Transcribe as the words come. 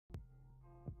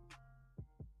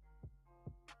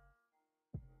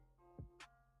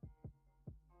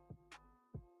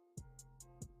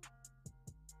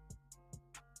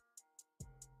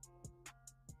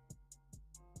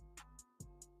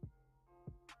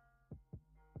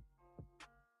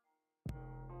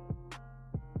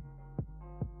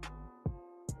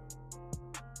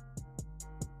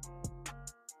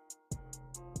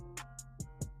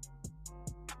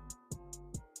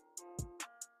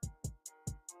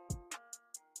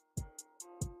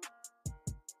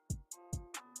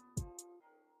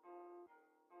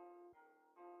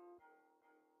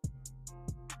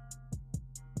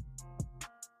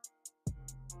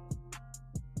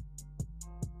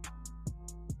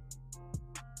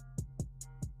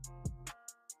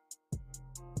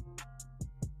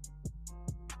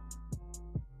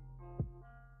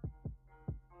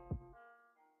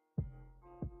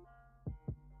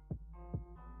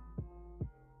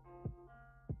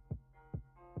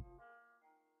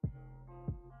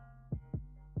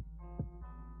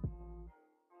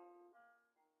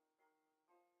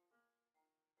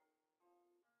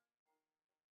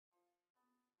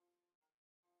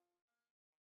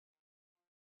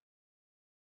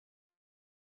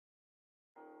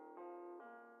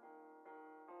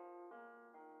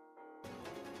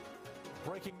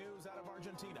Breaking news out of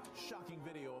Argentina. Shocking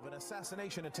video of an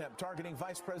assassination attempt targeting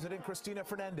Vice President Cristina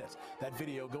Fernandez. That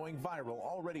video going viral,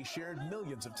 already shared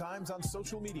millions of times on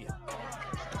social media.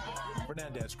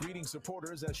 Fernandez greeting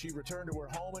supporters as she returned to her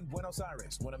home in Buenos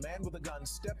Aires when a man with a gun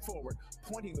stepped forward,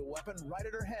 pointing the weapon right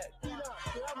at her head.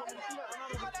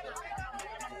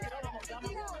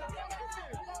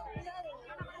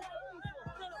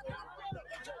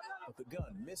 But the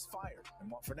gun misfired, and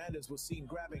while Fernandez was seen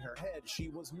grabbing her head, she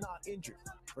was not injured.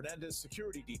 Fernandez's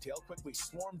security detail quickly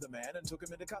swarmed the man and took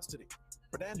him into custody.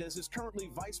 Fernandez is currently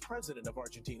vice president of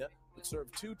Argentina, but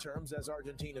served 2 terms as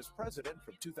Argentina's president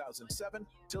from 2007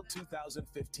 till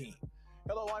 2015.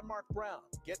 Hello, I'm Mark Brown.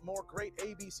 Get more great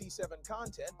ABC7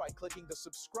 content by clicking the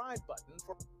subscribe button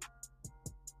for...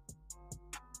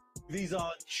 These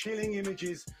are chilling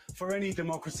images for any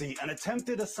democracy. An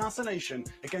attempted assassination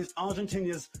against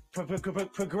Argentina's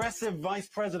progressive vice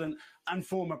president and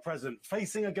former president,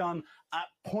 facing a gun at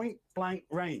point-blank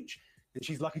range. And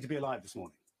she's lucky to be alive this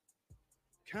morning.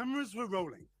 Cameras were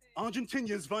rolling.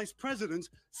 Argentina's vice president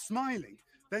smiling.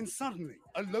 Then suddenly,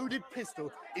 a loaded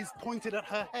pistol is pointed at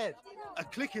her head. A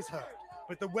click is heard,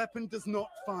 but the weapon does not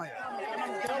fire.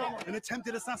 An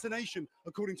attempted assassination,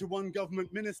 according to one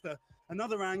government minister.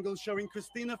 Another angle showing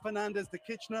Cristina Fernandez, the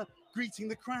Kirchner, greeting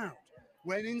the crowd,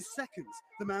 when in seconds,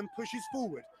 the man pushes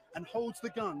forward and holds the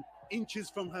gun inches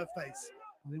from her face.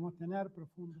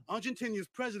 Argentina's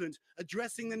president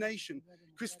addressing the nation.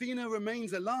 Cristina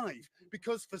remains alive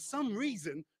because for some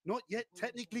reason, not yet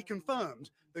technically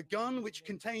confirmed, the gun, which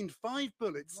contained 5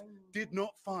 bullets, did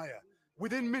not fire.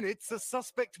 Within minutes, a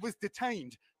suspect was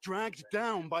detained, dragged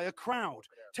down by a crowd,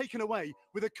 taken away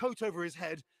with a coat over his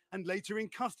head, and later in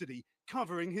custody,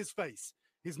 covering his face.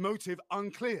 His motive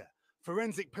unclear.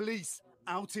 Forensic police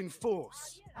out in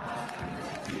force.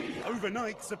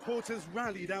 Overnight, supporters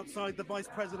rallied outside the vice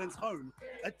president's home,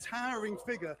 a towering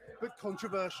figure but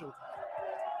controversial.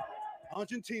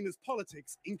 Argentina's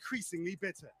politics increasingly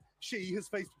bitter. She has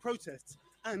faced protests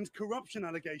and corruption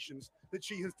allegations that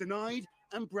she has denied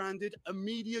and branded a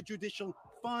media judicial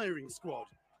firing squad.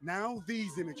 Now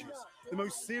these images, the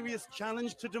most serious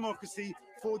challenge to democracy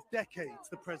for decades,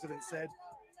 the president said,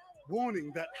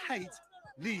 warning that hate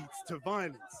leads to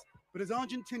violence. But as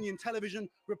Argentinian television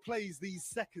replays these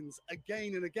seconds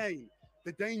again and again,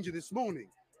 the danger this morning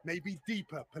may be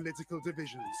deeper political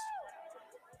divisions.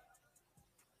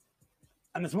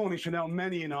 And this morning, Chanel,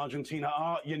 many in Argentina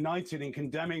are united in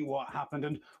condemning what happened,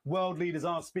 and world leaders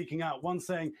are speaking out, one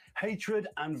saying hatred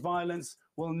and violence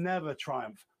will never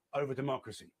triumph over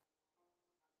democracy.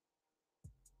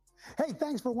 Hey,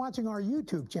 thanks for watching our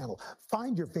YouTube channel.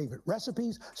 Find your favorite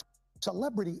recipes,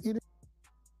 celebrity interviews.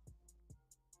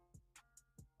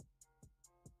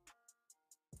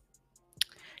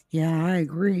 Yeah, I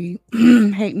agree.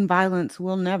 Hate and violence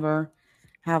will never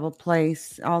have a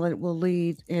place. All it will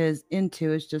lead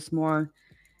into is just more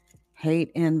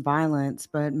hate and violence.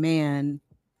 But man,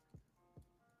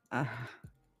 that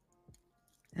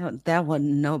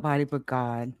wasn't nobody but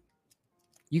God.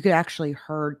 You could actually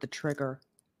heard the trigger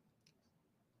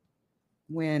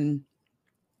when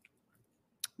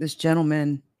this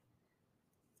gentleman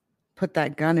put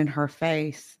that gun in her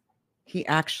face. He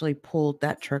actually pulled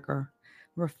that trigger.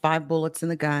 There were 5 bullets in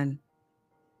the gun.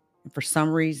 And for some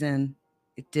reason,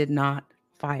 it did not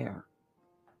fire.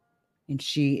 And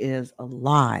she is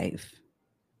alive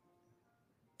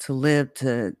to live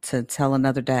to tell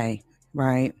another day,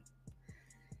 right?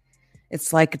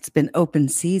 It's like it's been open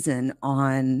season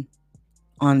on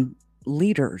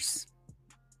leaders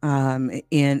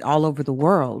in all over the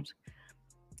world.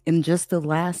 In just the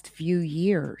last few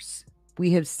years,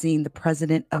 we have seen the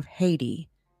president of Haiti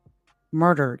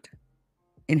murdered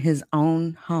in his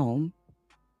own home.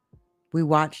 We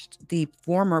watched the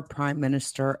former prime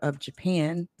minister of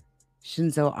Japan,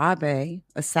 Shinzo Abe,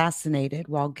 assassinated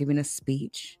while giving a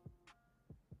speech.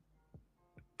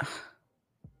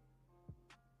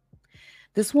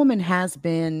 This woman has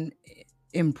been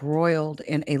embroiled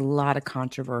in a lot of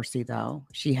controversy, though.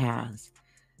 She has.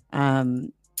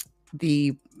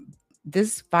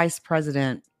 This vice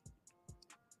president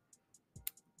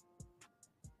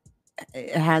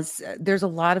there's a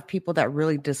lot of people that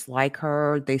really dislike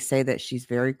her. They say that she's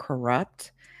very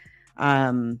corrupt.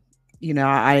 I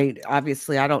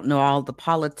don't know all the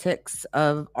politics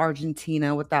of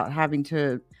Argentina without having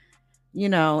to,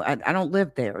 I don't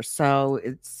live there. So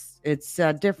it's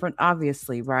different,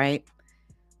 obviously, right?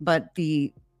 But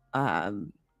the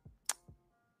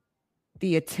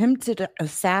attempted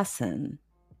assassin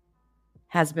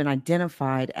has been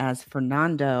identified as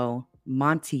Fernando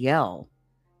Montiel.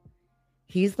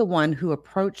 He's the one who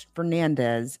approached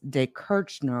Fernandez de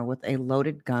Kirchner with a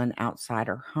loaded gun outside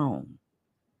her home.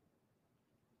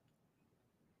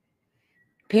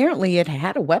 Apparently, it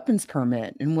had a weapons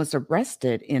permit and was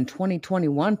arrested in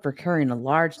 2021 for carrying a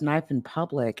large knife in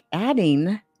public,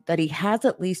 adding that he has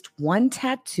at least one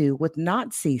tattoo with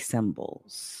Nazi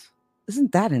symbols.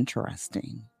 Isn't that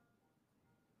interesting?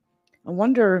 I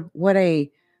wonder what a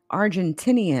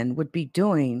Argentinian would be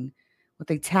doing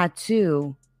with a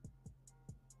tattoo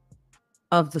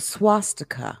of the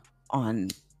swastika on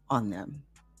them.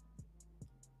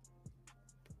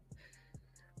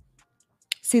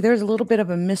 See, there's a little bit of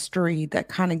a mystery that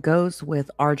kind of goes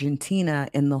with Argentina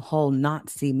in the whole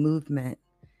Nazi movement.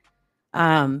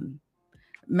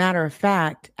 Matter of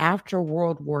fact, after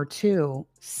World War II,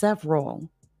 several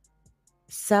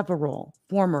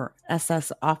former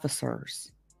SS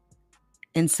officers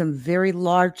and some very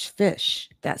large fish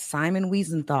that Simon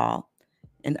Wiesenthal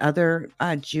and other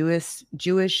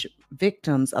Jewish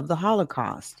victims of the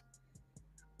Holocaust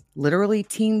literally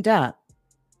teamed up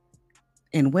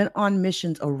and went on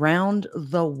missions around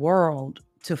the world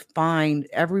to find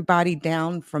everybody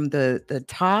down from the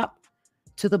top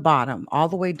to the bottom, all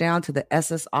the way down to the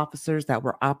SS officers that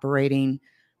were operating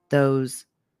those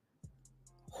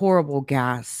horrible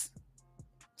gas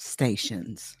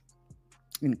stations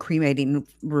and cremating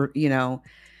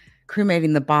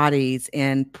the bodies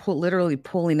and literally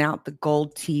pulling out the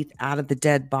gold teeth out of the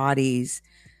dead bodies.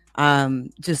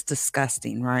 Just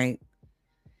disgusting, right?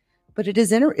 But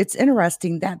it's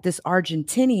interesting that this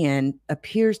Argentinian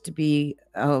appears to be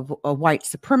a white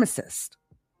supremacist.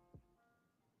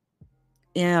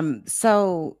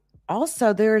 So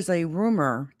also there's a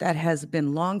rumor that has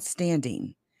been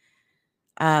longstanding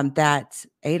that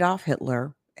Adolf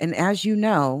Hitler, and as you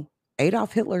know,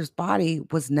 Adolf Hitler's body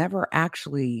was never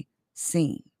actually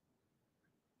seen.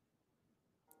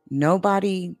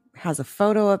 Nobody has a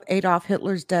photo of Adolf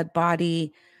Hitler's dead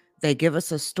body. They give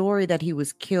us a story that he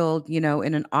was killed, in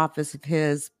an office of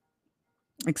his,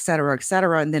 et cetera,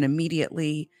 and then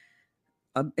immediately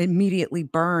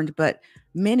burned. But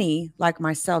many, like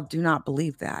myself, do not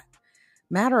believe that.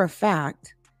 Matter of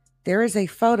fact, there is a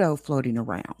photo floating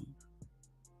around.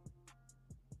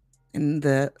 And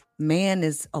the man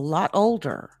is a lot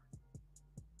older.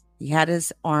 He had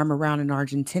his arm around an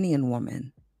Argentinian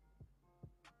woman.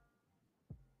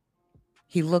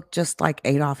 He looked just like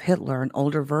Adolf Hitler, an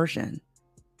older version.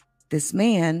 This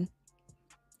man,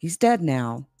 he's dead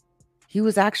now. He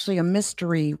was actually a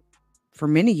mystery for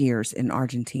many years in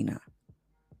Argentina.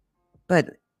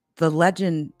 But the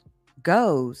legend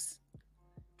goes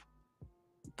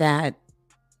that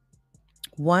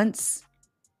once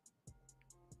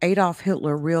Adolf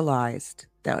Hitler realized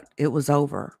that it was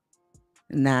over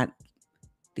and that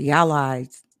the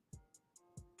Allies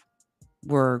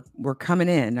were coming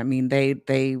in. I mean,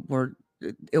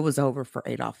 it was over for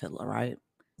Adolf Hitler, right?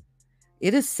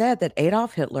 It is said that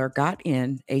Adolf Hitler got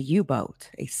in a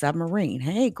U-boat, a submarine.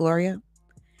 Hey, Gloria.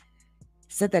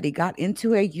 Said that he got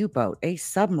into a U-boat, a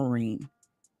submarine,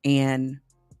 and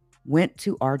went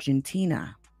to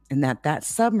Argentina. And that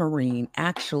submarine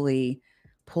actually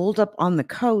pulled up on the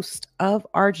coast of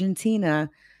Argentina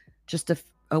just a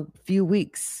few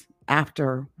weeks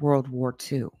after World War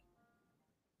II.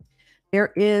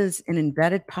 There is an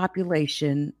embedded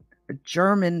population, a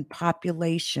German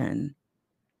population,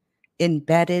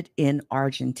 embedded in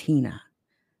Argentina,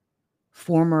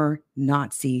 former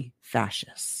Nazi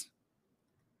fascists.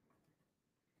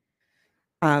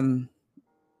 And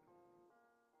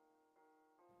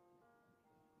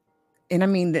I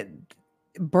mean that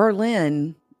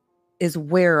Berlin is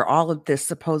where all of this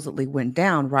supposedly went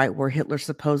down, right? Where Hitler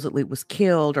supposedly was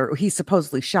killed, or he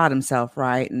supposedly shot himself,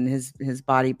 right? And his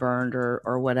body burned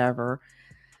or whatever.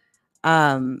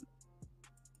 But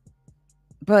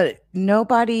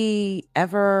nobody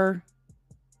ever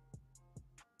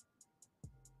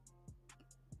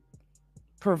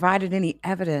provided any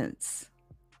evidence.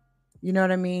 You know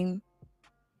what I mean?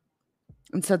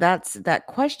 And so that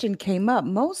question came up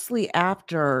mostly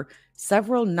after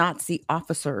several Nazi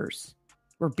officers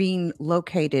were being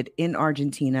located in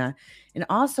Argentina. And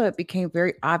also it became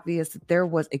very obvious that there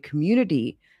was a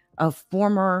community of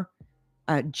former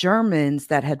Germans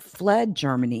that had fled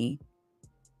Germany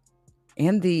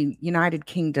and the United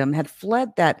Kingdom, had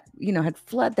fled that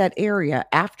area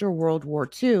after World War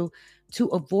II to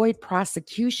avoid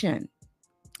prosecution.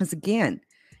 Because again,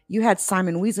 you had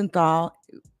Simon Wiesenthal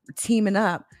teaming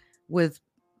up with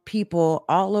people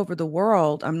all over the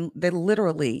world. They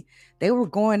were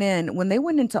going in when they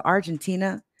went into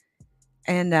Argentina,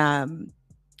 and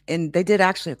they did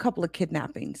actually a couple of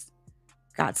kidnappings.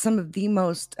 Got some of the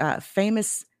most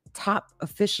famous top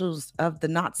officials of the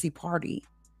Nazi party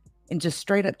and just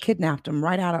straight up kidnapped them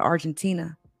right out of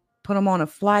Argentina, put them on a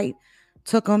flight,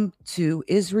 took them to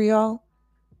Israel,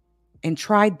 and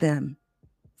tried them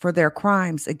for their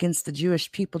crimes against the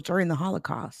Jewish people during the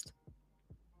Holocaust.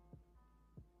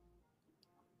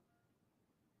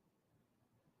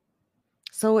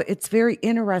 So it's very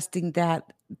interesting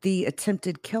that the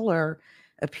attempted killer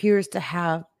appears to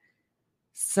have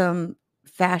some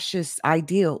fascist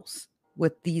ideals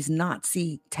with these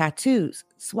Nazi tattoos,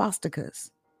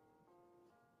 swastikas.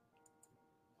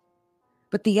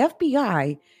 But the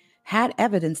FBI had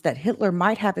evidence that Hitler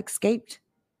might have escaped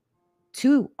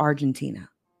to Argentina.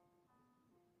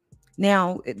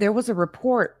 Now, there was a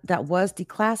report that was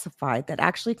declassified that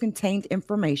actually contained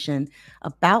information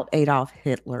about Adolf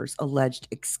Hitler's alleged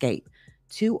escape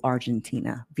to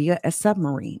Argentina via a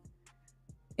submarine.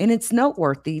 And it's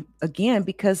noteworthy, again,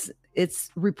 because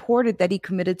it's reported that he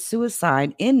committed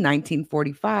suicide in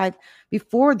 1945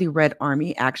 before the Red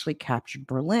Army actually captured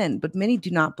Berlin. But many do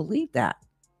not believe that.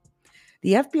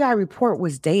 The FBI report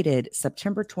was dated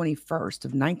September 21st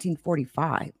of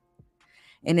 1945.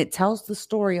 And it tells the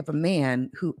story of a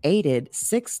man who aided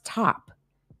 6 top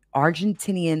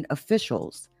Argentinian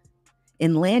officials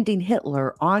in landing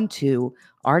Hitler onto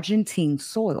Argentine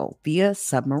soil via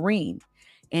submarine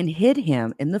and hid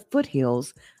him in the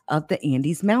foothills of the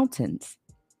Andes Mountains.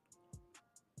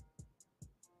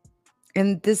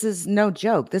 And this is no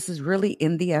joke. This is really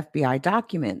in the FBI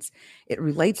documents. It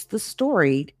relates the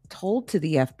story told to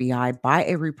the FBI by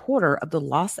a reporter of the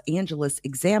Los Angeles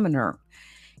Examiner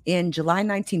in July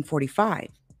 1945.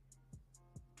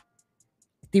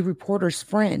 The reporter's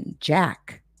friend,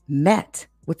 Jack, met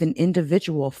with an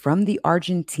individual from the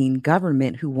Argentine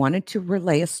government who wanted to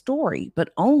relay a story,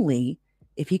 but only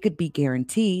if he could be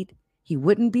guaranteed he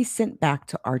wouldn't be sent back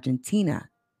to Argentina,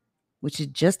 which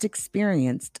had just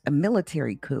experienced a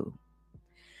military coup.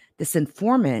 This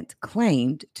informant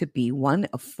claimed to be one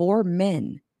of 4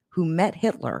 men who met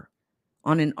Hitler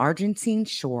on an Argentine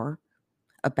shore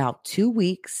about 2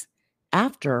 weeks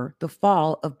after the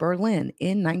fall of Berlin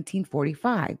in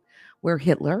 1945, where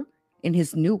Hitler and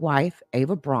his new wife,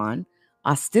 Eva Braun,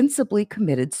 ostensibly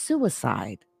committed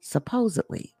suicide,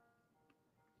 supposedly.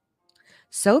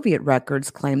 Soviet records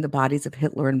claim the bodies of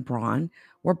Hitler and Braun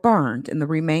were burned and the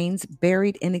remains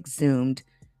buried and exhumed,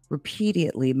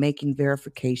 repeatedly making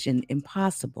verification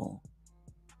impossible.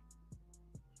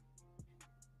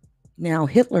 Now,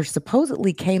 Hitler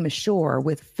supposedly came ashore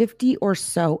with 50 or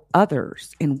so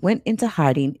others and went into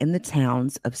hiding in the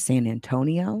towns of San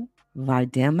Antonio,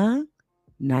 Weidema,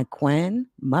 Neuquén,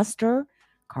 Münster,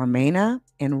 Carmena,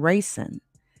 and Racine,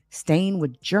 staying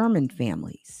with German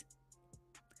families.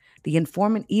 The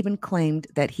informant even claimed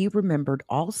that he remembered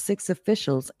all 6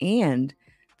 officials and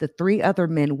the 3 other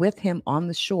men with him on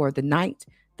the shore the night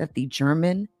that the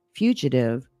German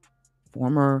fugitive,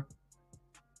 former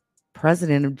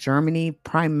President of Germany,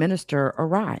 Prime Minister,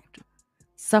 arrived,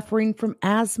 suffering from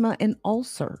asthma and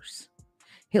ulcers.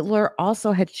 Hitler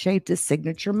also had shaved his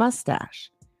signature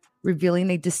mustache, revealing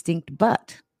a distinct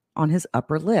butt on his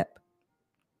upper lip.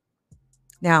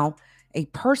 Now, a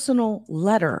personal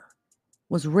letter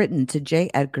was written to J.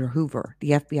 Edgar Hoover,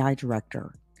 the FBI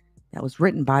director, that was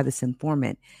written by this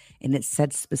informant, and it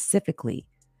said specifically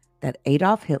that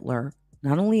Adolf Hitler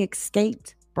not only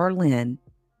escaped Berlin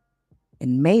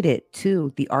and made it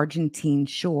to the Argentine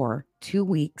shore 2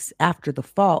 weeks after the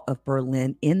fall of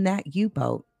Berlin in that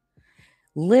U-boat,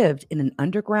 lived in an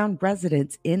underground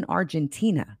residence in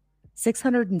Argentina,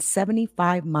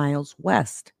 675 miles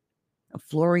west of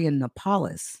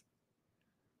Florianopolis,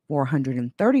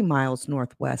 430 miles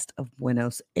northwest of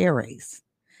Buenos Aires.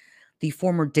 The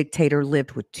former dictator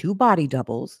lived with 2 body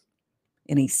doubles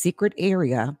in a secret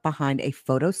area behind a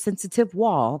photosensitive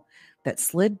wall that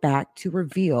slid back to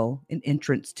reveal an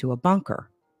entrance to a bunker.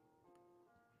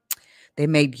 They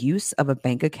made use of a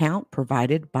bank account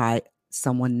provided by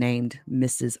someone named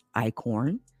Mrs.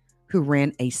 Eichhorn, who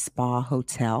ran a spa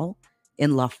hotel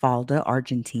in La Falda,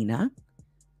 Argentina,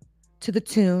 to the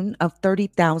tune of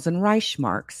 30,000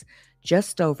 Reichsmarks,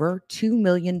 just over $2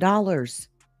 million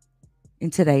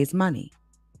in today's money.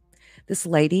 This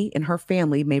lady and her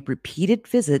family made repeated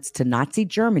visits to Nazi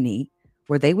Germany,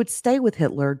 where they would stay with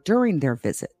Hitler during their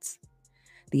visits.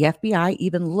 The FBI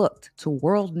even looked to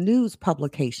world news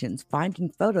publications, finding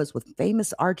photos with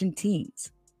famous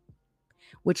Argentines,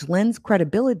 which lends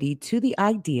credibility to the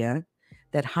idea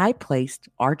that high-placed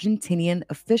Argentinian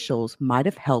officials might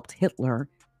have helped Hitler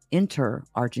enter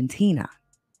Argentina.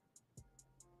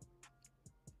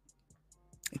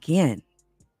 Again,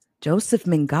 Joseph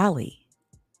Mengele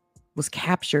was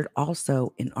captured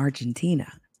also in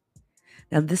Argentina.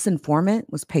 Now, this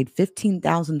informant was paid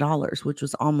 $15,000, which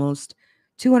was almost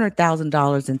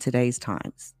 $200,000 in today's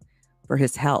times, for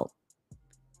his help.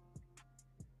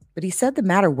 But he said the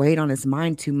matter weighed on his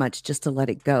mind too much just to let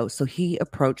it go. So he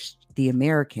approached the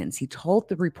Americans. He told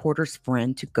the reporter's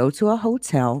friend to go to a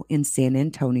hotel in San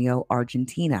Antonio,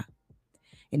 Argentina,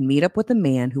 and meet up with a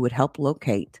man who would help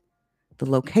locate the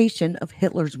location of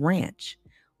Hitler's ranch,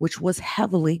 which was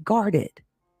heavily guarded.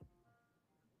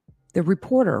 The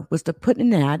reporter was to put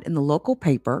an ad in the local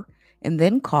paper and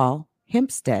then call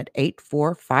Hempstead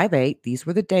 8458. These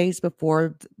were the days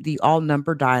before the all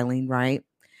number dialing, right?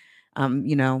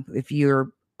 If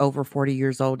you're over 40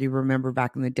 years old, you remember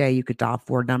back in the day, you could dial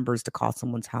 4 numbers to call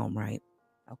someone's home, right?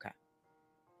 Okay.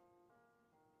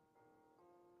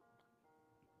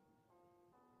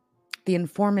 The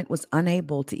informant was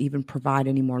unable to even provide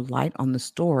any more light on the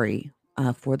story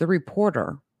for the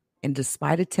reporter. And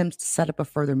despite attempts to set up a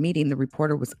further meeting, the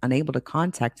reporter was unable to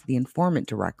contact the informant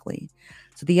directly.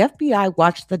 So the FBI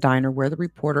watched the diner where the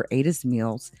reporter ate his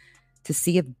meals to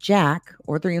see if Jack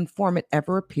or the informant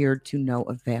ever appeared, to no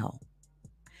avail.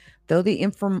 Though the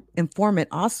informant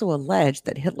also alleged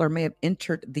that Hitler may have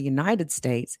entered the United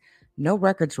States, no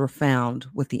records were found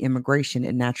with the Immigration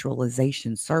and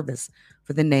Naturalization Service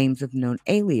for the names of known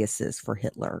aliases for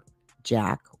Hitler,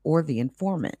 Jack, or the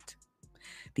informant.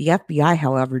 The FBI,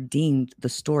 however, deemed the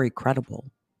story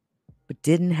credible, but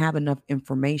didn't have enough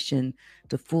information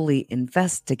to fully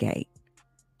investigate.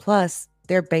 Plus,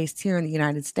 they're based here in the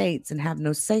United States and have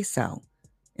no say-so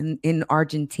in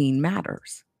Argentine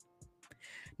matters.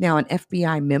 Now, an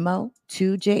FBI memo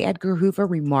to J. Edgar Hoover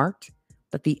remarked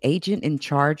that the agent in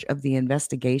charge of the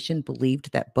investigation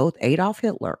believed that both Adolf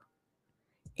Hitler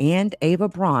and Eva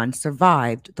Braun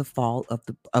survived the fall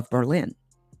of Berlin.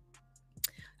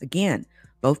 Again,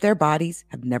 both their bodies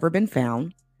have never been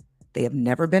found. They have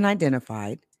never been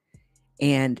identified.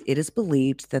 And it is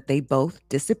believed that they both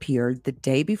disappeared the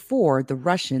day before the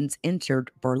Russians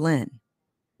entered Berlin.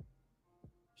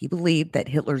 He believed that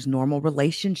Hitler's normal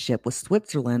relationship with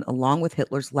Switzerland, along with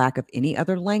Hitler's lack of any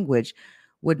other language,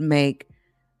 would make,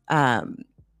 most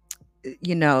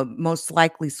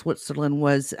likely Switzerland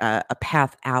was a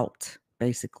path out,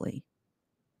 basically,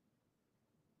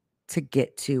 to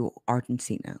get to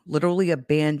Argentina. Literally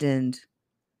abandoned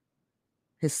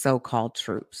his so-called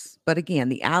troops. But again,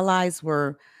 the Allies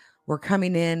were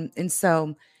coming in. And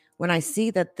so when I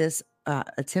see that this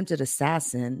attempted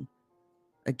assassin,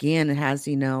 again, has,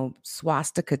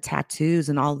 swastika tattoos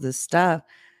and all of this stuff,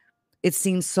 it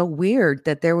seems so weird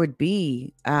that there would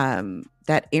be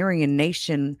that Aryan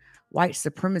nation, white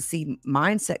supremacy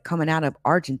mindset coming out of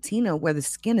Argentina where the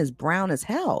skin is brown as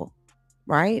hell,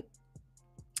 right?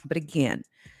 But again,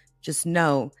 just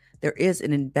know there is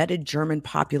an embedded German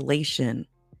population.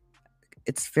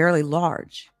 It's fairly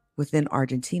large within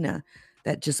Argentina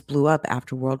that just blew up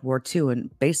after World War II.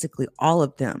 And basically all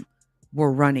of them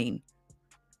were running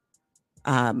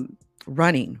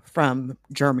from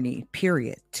Germany,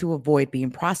 period, to avoid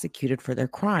being prosecuted for their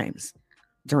crimes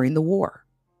during the war.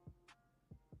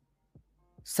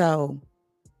 So,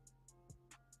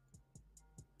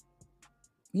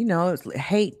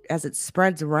 hate as it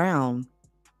spreads around,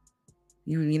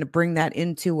 you bring that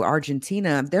into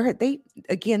Argentina.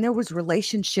 There was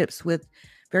relationships with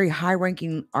very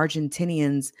high-ranking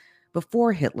Argentinians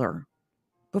before Hitler,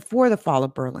 before the fall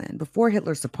of Berlin, before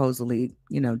Hitler supposedly,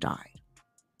 died.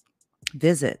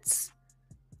 Visits,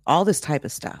 all this type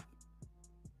of stuff.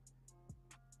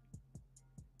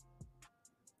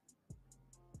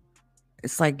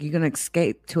 It's like you're going to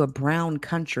escape to a brown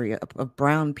country of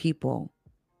brown people,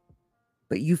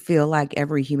 but you feel like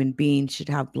every human being should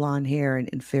have blonde hair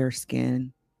and fair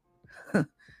skin.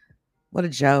 What a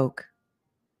joke.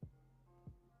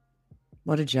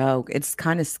 What a joke. It's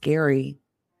kind of scary.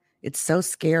 It's so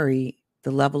scary,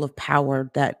 the level of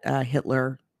power that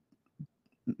Hitler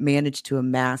managed to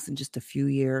amass in just a few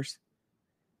years,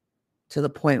 to the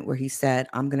point where he said,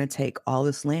 I'm going to take all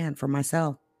this land for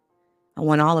myself. I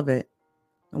want all of it.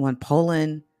 I want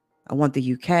Poland. I want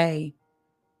the UK.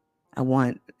 I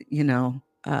want,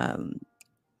 I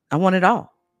want it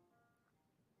all.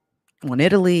 I want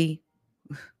Italy.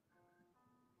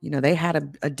 They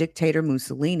had a dictator,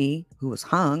 Mussolini, who was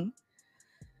hung.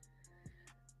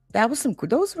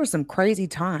 Those were some crazy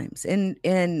times. And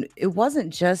it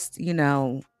wasn't just,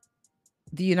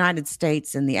 the United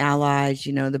States and the Allies,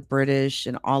 the British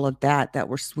and all of that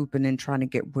were swooping in trying to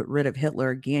get rid of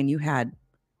Hitler. Again, you had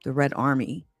the Red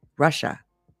Army. Russia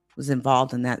was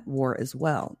involved in that war as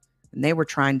well. And they were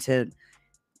trying to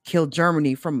kill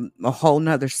Germany from a whole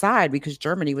nother side because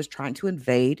Germany was trying to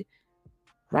invade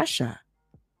Russia.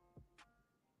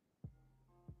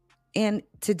 And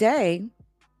today,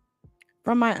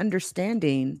 from my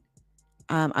understanding,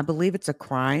 I believe it's a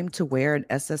crime to wear an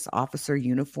SS officer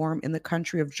uniform in the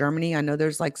country of Germany. I know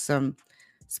there's like some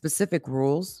specific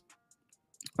rules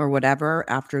or whatever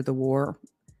after the war.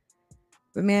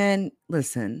 But man,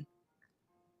 listen,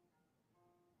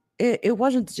 it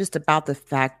wasn't just about the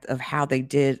fact of how they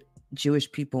did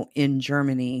Jewish people in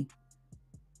Germany.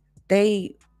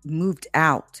 They moved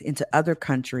out into other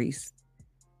countries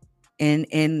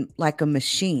and like a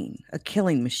machine, a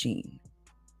killing machine,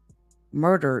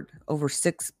 murdered over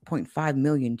 6.5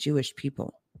 million Jewish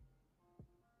people.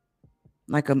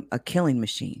 Like a killing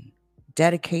machine.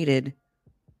 Dedicated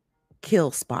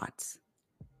kill spots.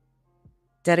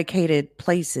 Dedicated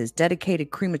places,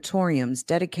 dedicated crematoriums,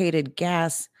 dedicated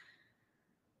gas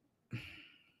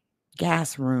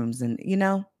rooms. And, you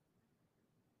know,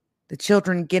 the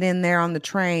children get in there on the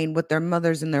train with their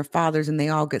mothers and their fathers, and they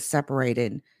all get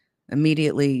separated.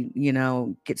 Immediately, you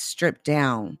know, get stripped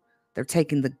down. They're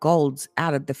taking the golds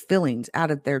out of the fillings,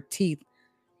 out of their teeth.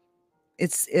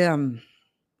 It's, there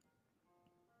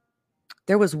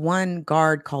was one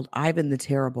guard called Ivan the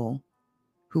Terrible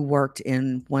who worked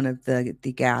in one of the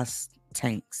gas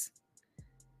tanks.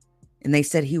 And they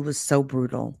said he was so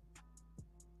brutal.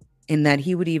 And that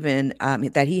he would even,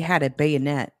 that he had a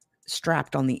bayonet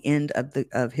strapped on the end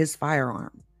of his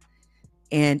firearm.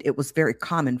 And it was very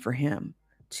common for him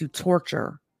to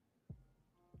torture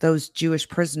those Jewish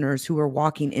prisoners who were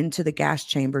walking into the gas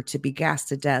chamber to be gassed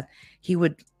to death. He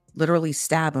would literally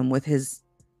stab them with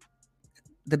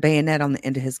the bayonet on the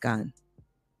end of his gun.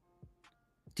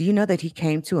 Do you know that he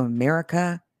came to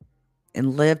America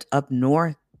and lived up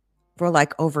north for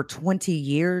like over 20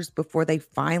 years before they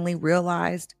finally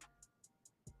realized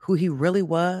who he really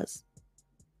was?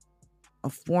 A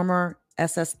former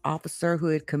SS officer who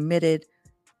had committed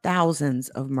thousands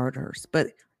of murders. But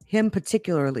him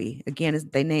particularly, again,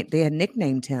 they had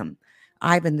nicknamed him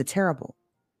Ivan the Terrible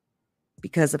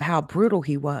because of how brutal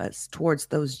he was towards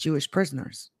those Jewish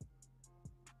prisoners.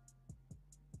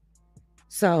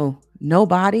 So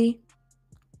nobody,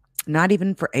 not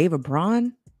even for Eva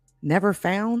Braun, never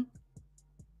found.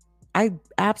 I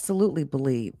absolutely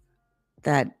believe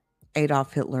that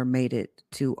Adolf Hitler made it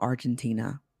to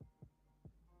Argentina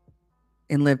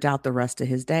and lived out the rest of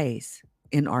his days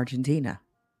in Argentina.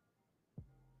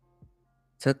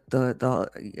 Took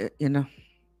the you know.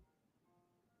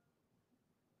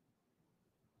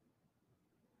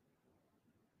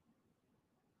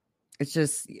 It's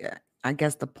just, yeah, I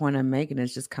guess the point I'm making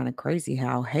is just kind of crazy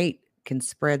how hate can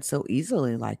spread so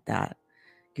easily like that.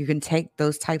 You can take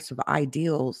those types of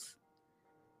ideals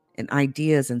and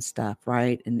ideas and stuff,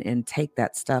 right? And take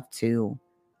that stuff to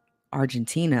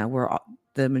Argentina, where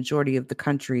the majority of the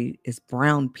country is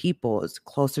brown people. It's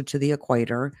closer to the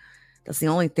equator. That's the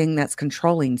only thing that's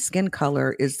controlling skin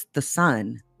color is the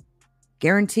sun.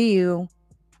 Guarantee you,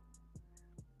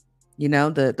 you know,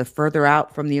 the further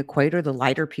out from the equator, the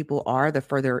lighter people are, the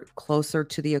further closer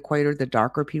to the equator, the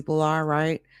darker people are,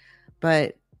 right?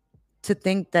 But to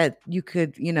think that you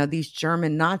could, you know, these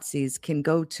German Nazis can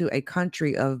go to a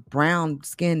country of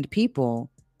brown-skinned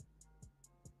people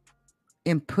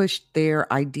and push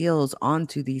their ideals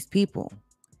onto these people.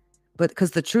 But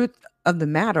because the truth of the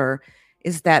matter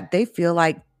is that they feel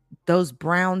like those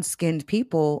brown-skinned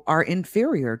people are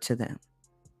inferior to them.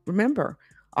 Remember,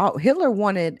 Hitler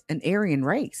wanted an Aryan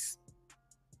race.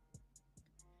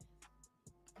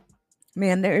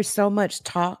 Man, there is so much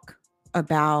talk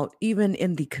about, even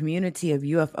in the community of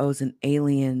UFOs and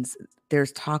aliens,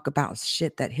 there's talk about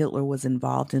shit that Hitler was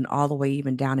involved in, all the way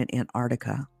even down in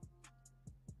Antarctica.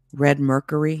 Red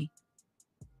mercury.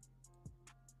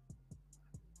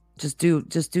 Just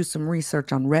do some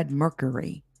research on red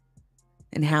mercury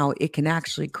and how it can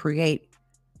actually create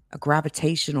a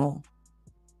gravitational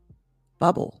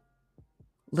bubble,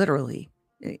 literally.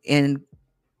 And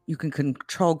you can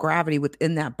control gravity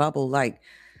within that bubble. Like,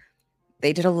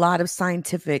 they did a lot of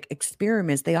scientific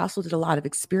experiments. They also did a lot of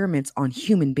experiments on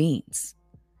human beings.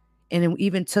 And it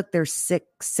even took their sick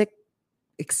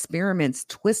experiments,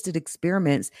 twisted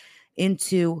experiments,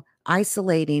 into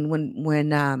isolating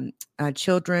when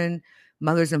children,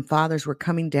 mothers, and fathers were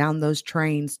coming down those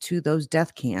trains to those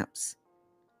death camps.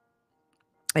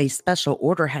 A special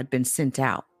order had been sent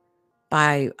out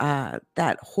by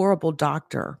that horrible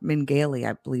doctor, Mengele,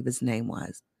 I believe his name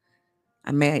was.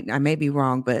 I may be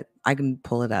wrong, but I can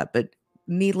pull it up. But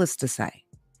needless to say,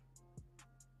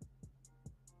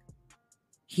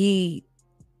 he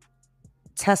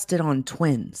tested on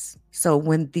twins. So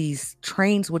when these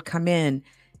trains would come in,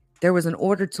 there was an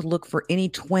order to look for any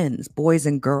twins, boys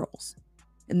and girls.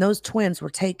 And those twins were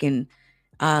taken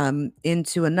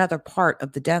into another part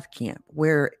of the death camp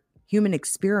where human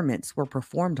experiments were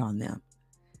performed on them.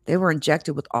 They were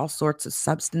injected with all sorts of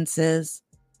substances.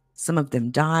 Some of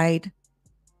them died.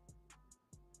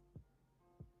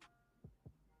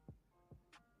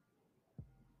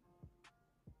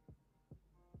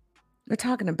 We're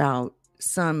talking about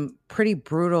some pretty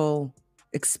brutal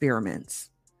experiments.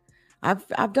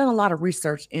 I've done a lot of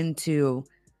research into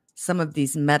some of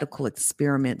these medical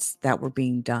experiments that were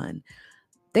being done.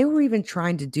 They were even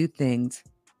trying to do things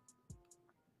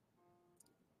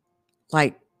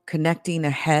like connecting a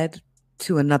head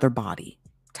to another body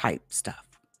type stuff.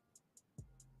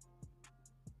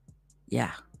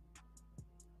 Yeah.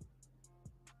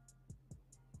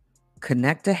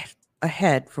 Connect a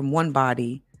head from one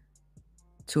body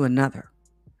to another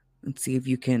and see if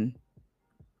you can,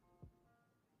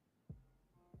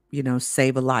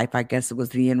 save a life. I guess it was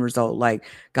the end result. Like,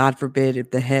 God forbid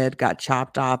if the head got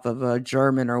chopped off of a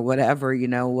German or whatever,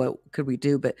 what could we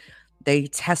do? But they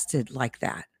tested like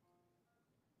that.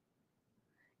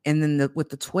 And then with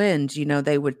the twins,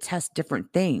 they would test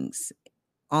different things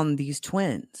on these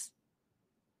twins.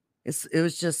 It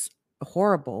was just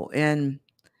horrible. And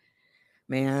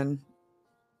man,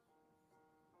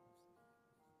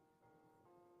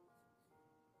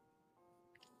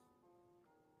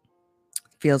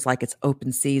 feels like it's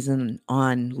open season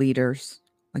on leaders.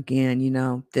 Again,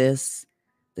 the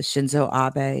Shinzo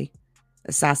Abe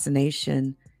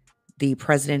assassination, the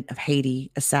president of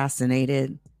Haiti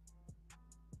assassinated.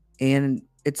 And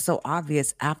it's so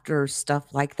obvious after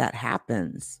stuff like that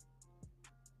happens.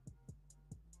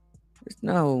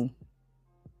 You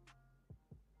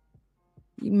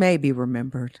may be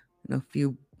remembered in a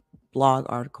few blog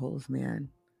articles, man.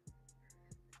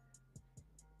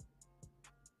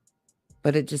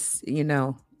 But it just,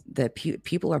 that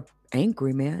people are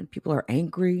angry, man. People are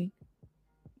angry.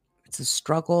 It's a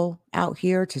struggle out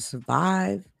here to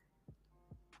survive.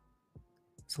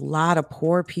 There's a lot of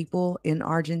poor people in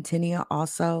Argentina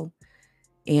also.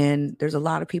 And there's a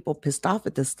lot of people pissed off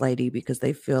at this lady because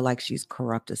they feel like she's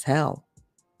corrupt as hell.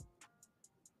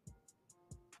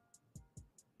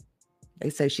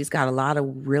 They say she's got a lot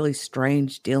of really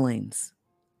strange dealings.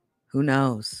 Who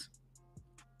knows?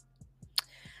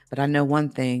 But I know one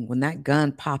thing, when that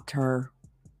gun popped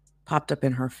up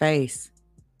in her face,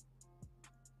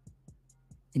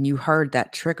 and you heard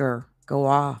that trigger go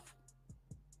off,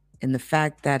 and the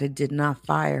fact that it did not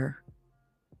fire.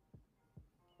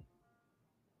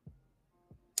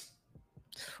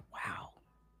 Wow.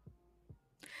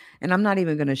 And I'm not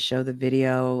even going to show the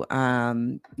video. I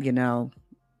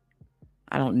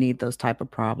don't need those type of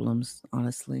problems,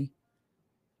 honestly.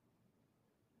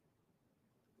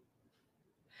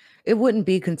 It wouldn't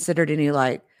be considered any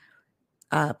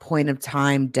point of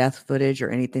time death footage or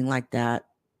anything like that.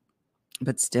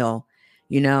 But still,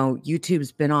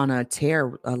 YouTube's been on a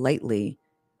tear lately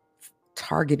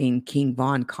targeting King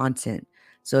Von content.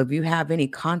 So if you have any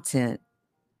content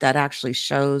that actually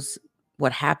shows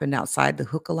what happened outside the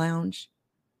hookah lounge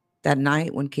that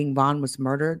night when King Von was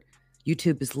murdered,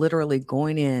 YouTube is literally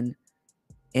going in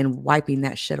and wiping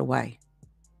that shit away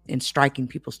and striking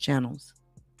people's channels.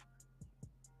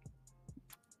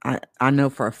 I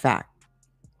know for a fact.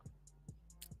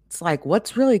 It's like,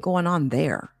 what's really going on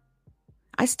there?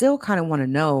 I still kind of want to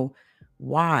know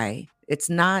why. It's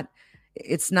not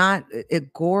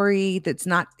gory. That's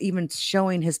not even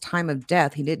showing his time of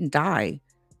death. He didn't die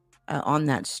on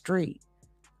that street.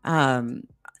 To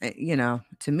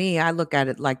me, I look at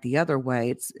it like the other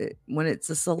way. When it's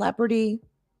a celebrity,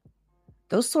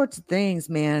 those sorts of things,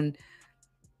 man,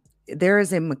 there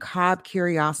is a macabre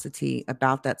curiosity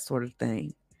about that sort of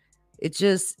thing.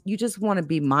 You just want to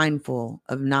be mindful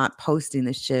of not posting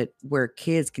the shit where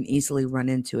kids can easily run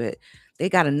into it. They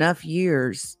got enough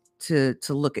years to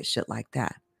look at shit like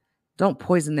that. Don't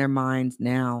poison their minds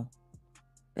now.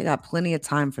 They got plenty of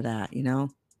time for that,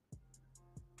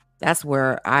 That's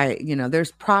where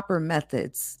there's proper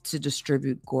methods to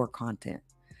distribute gore content.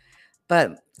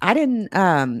 But I didn't,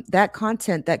 that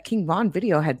content, that King Von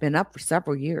video had been up for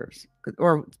several years.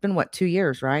 Or it's been, 2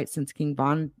 years, right? Since King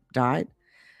Von died.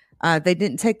 They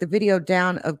didn't take the video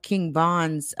down of King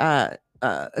Von's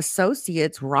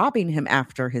associates robbing him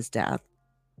after his death.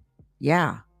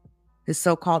 Yeah. His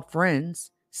so-called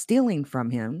friends stealing from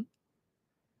him.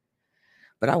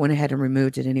 But I went ahead and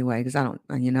removed it anyway because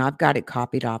I've got it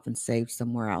copied off and saved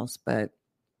somewhere else. But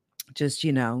just,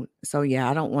 so yeah,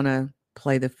 I don't want to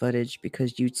play the footage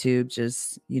because YouTube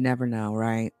just, you never know,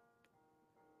 right?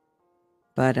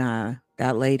 But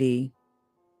that lady,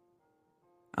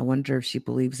 I wonder if she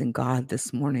believes in God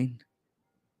this morning.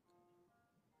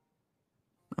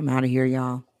 I'm out of here,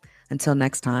 y'all. Until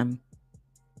next time.